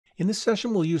In this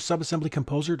session, we'll use Subassembly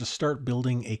Composer to start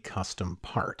building a custom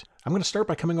part. I'm going to start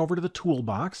by coming over to the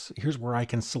toolbox. Here's where I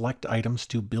can select items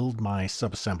to build my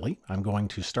subassembly. I'm going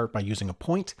to start by using a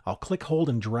point. I'll click, hold,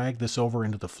 and drag this over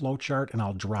into the flowchart, and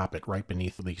I'll drop it right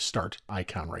beneath the start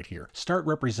icon right here. Start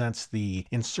represents the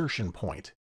insertion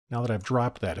point. Now that I've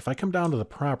dropped that, if I come down to the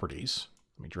properties,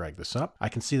 let me drag this up. I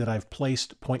can see that I've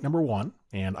placed point number 1,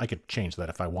 and I could change that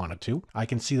if I wanted to. I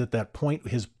can see that that point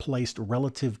is placed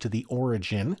relative to the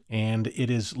origin, and it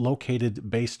is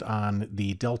located based on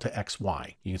the delta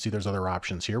XY. You can see there's other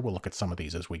options here. We'll look at some of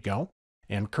these as we go.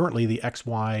 And currently the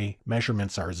XY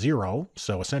measurements are 0,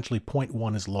 so essentially point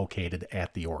 1 is located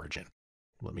at the origin.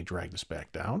 Let me drag this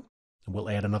back down, and we'll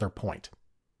add another point.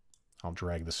 I'll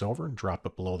drag this over and drop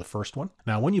it below the first one.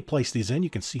 Now, when you place these in, you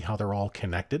can see how they're all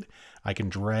connected. I can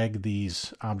drag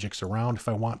these objects around if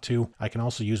I want to. I can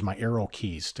also use my arrow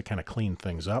keys to kind of clean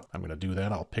things up. I'm going to do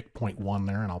that. I'll pick point 1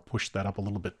 there and I'll push that up a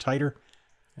little bit tighter.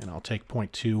 And I'll take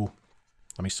point 2.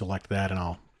 Let me select that and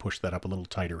I'll push that up a little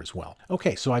tighter as well.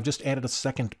 Okay, so I've just added a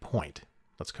second point.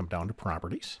 Let's come down to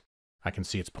properties. I can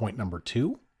see it's point number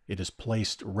 2. It is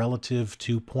placed relative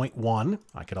to point 1.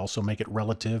 I could also make it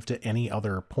relative to any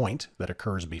other point that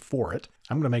occurs before it.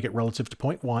 I'm going to make it relative to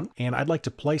point 1, and I'd like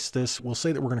to place this. We'll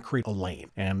say that we're going to create a lane,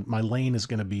 and my lane is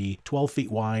going to be 12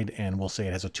 feet wide, and we'll say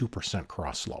it has a 2%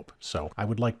 cross slope. So I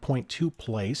would like point 2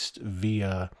 placed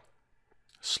via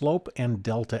slope and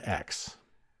delta x,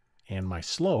 and my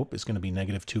slope is going to be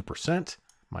negative 2%.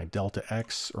 My delta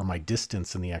x, or my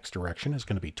distance in the x direction, is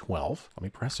going to be 12. Let me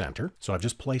press enter. So I've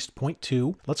just placed point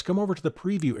 2. Let's come over to the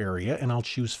preview area and I'll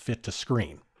choose fit to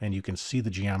screen. And you can see the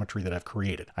geometry that I've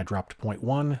created. I dropped point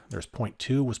 1, there's point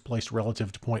 2 was placed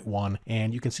relative to point 1,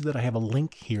 and you can see that I have a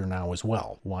link here now as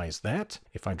well. Why is that?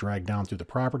 If I drag down through the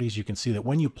properties, you can see that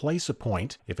when you place a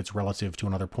point, if it's relative to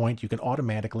another point, you can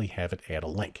automatically have it add a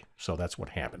link. So that's what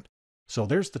happened. So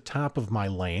there's the top of my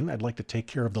lane. I'd like to take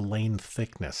care of the lane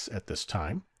thickness at this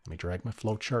time. Let me drag my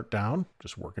flowchart down,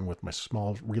 just working with my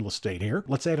small real estate here.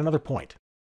 Let's add another point.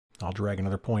 I'll drag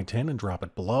another point in and drop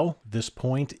it below. This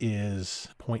point is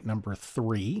point number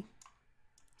 3.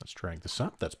 Let's drag this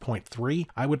up. That's point 3.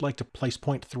 I would like to place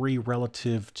point 3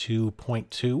 relative to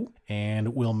point 2,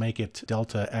 and we'll make it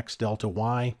delta x, delta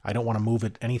y. I don't want to move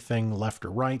it anything left or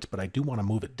right, but I do want to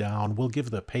move it down. We'll give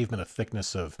the pavement a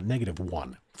thickness of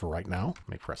 -1 for right now. Let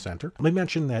me press enter. Let me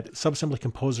mention that Subassembly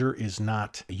Composer is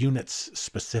not units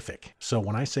specific. So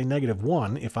when I say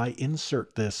 -1, if I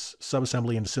insert this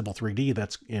subassembly into Civil 3D,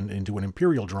 that's into an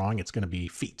imperial drawing, it's going to be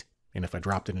feet. And if I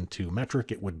dropped it into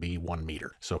metric, it would be 1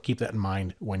 meter. So keep that in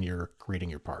mind when you're creating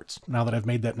your parts. Now that I've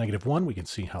made that -1, we can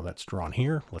see how that's drawn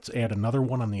here. Let's add another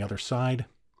one on the other side.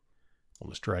 We'll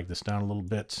just drag this down a little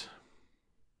bit.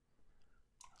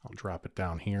 I'll drop it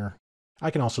down here. I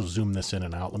can also zoom this in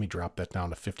and out. Let me drop that down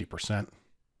to 50%,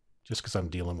 just because I'm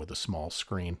dealing with a small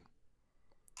screen.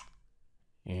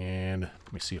 And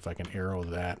let me see if I can arrow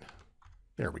that.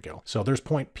 There we go. So there's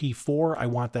point P4. I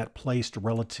want that placed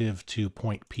relative to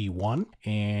point P1.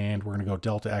 And we're going to go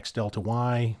delta x, delta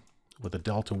y with a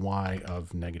delta y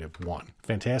of -1.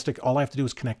 Fantastic. All I have to do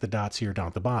is connect the dots here down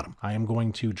at the bottom. I am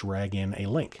going to drag in a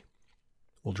link.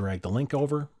 We'll drag the link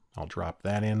over. I'll drop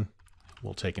that in.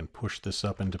 We'll take and push this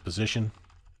up into position.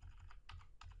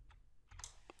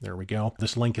 There we go.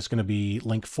 This link is going to be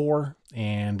link 4,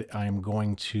 and I'm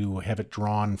going to have it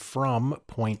drawn from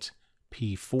point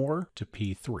P4 to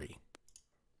P3.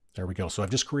 There we go. So I've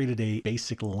just created a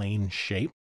basic lane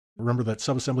shape. Remember that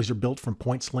subassemblies are built from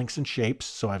points, links, and shapes.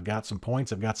 So I've got some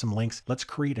points, I've got some links. Let's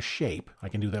create a shape. I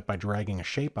can do that by dragging a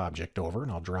shape object over,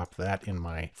 and I'll drop that in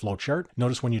my flowchart.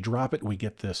 Notice when you drop it, we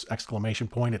get this exclamation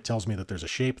point. It tells me that there's a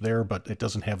shape there, but it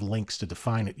doesn't have links to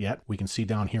define it yet. We can see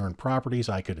down here in properties,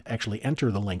 I could actually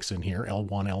enter the links in here,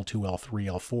 L1, L2, L3,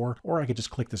 L4, or I could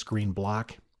just click this green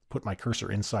block, put my cursor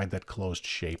inside that closed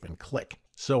shape and click.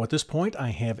 So at this point, I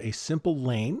have a simple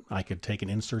lane. I could take and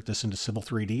insert this into Civil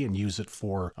 3D and use it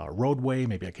for a roadway.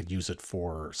 Maybe I could use it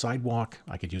for sidewalk.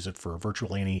 I could use it for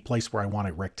virtually any place where I want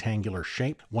a rectangular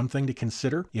shape. One thing to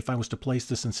consider, if I was to place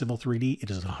this in Civil 3D,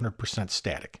 it is 100%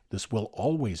 static. This will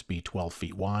always be 12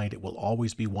 feet wide. It will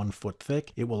always be 1 foot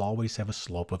thick. It will always have a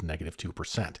slope of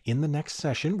 -2%. In the next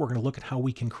session, we're going to look at how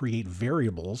we can create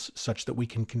variables such that we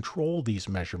can control these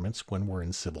measurements when we're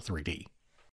in Civil 3D.